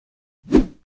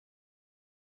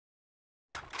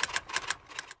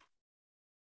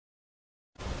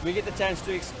we get the chance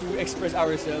to express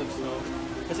ourselves, no?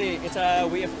 Kasi it's a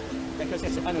way of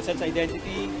sense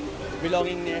identity,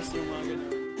 belongingness, yung mga ganun.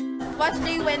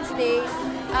 Washday Wednesday,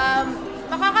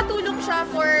 makakatulong siya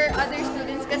for other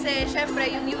students kasi syempre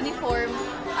yung uniform,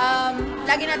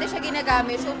 lagi natin siya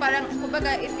ginagamit. So parang,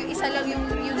 kumbaga, if yung isa lang yung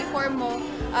uniform mo,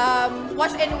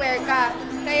 wash and wear ka.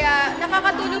 Kaya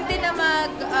nakakatulong din na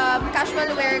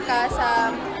mag-casual wear ka sa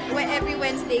every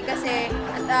Wednesday kasi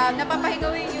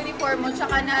napapahingaw yung uniform mo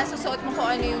tsaka nasusuot mo kung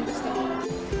ano yung gusto mo.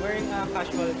 Wearing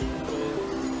casual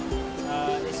clothes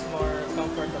is more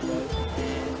comfortable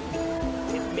and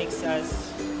it makes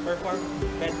us perform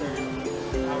better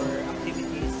our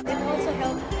activities. It also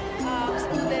helps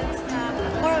students na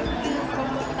more being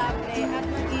comfortable at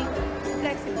maging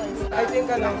flexible. I think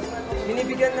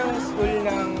binibigyan ng school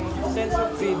ng sense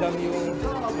of freedom yung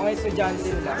mga estudyante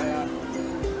nila kaya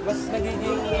mas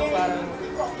nagiging parang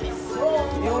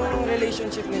yung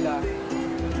relationship nila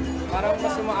parang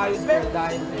mas umaayos po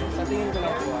dahil sa tingin ko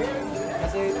lang po.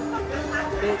 Kasi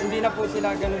hindi na po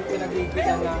sila ganun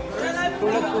pinagigpitan na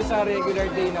tulad po sa regular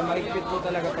day na mahigpit po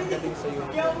talaga pagdating sa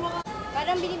uniform.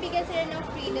 Parang binibigyan sila ng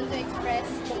freedom to express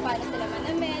kung paano sila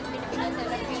manamit, binibigyan sila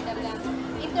ng freedom lang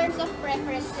in terms of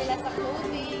preference sila sa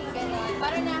clothing, gano'n.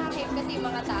 Parang nakaka-hype kasi yung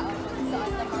mga tao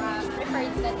magsuot ng mga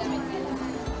preferred na damit nila.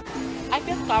 I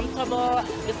feel comfortable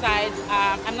besides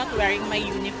I'm not wearing my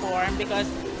uniform because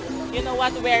you know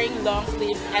what, wearing long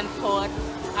sleeves and coats,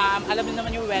 alam niyo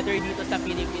naman yung weather dito sa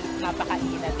Philippines,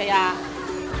 napakainit. Kaya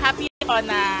happy ako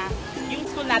na yung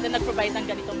school natin nag-provide ng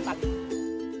ganitong package.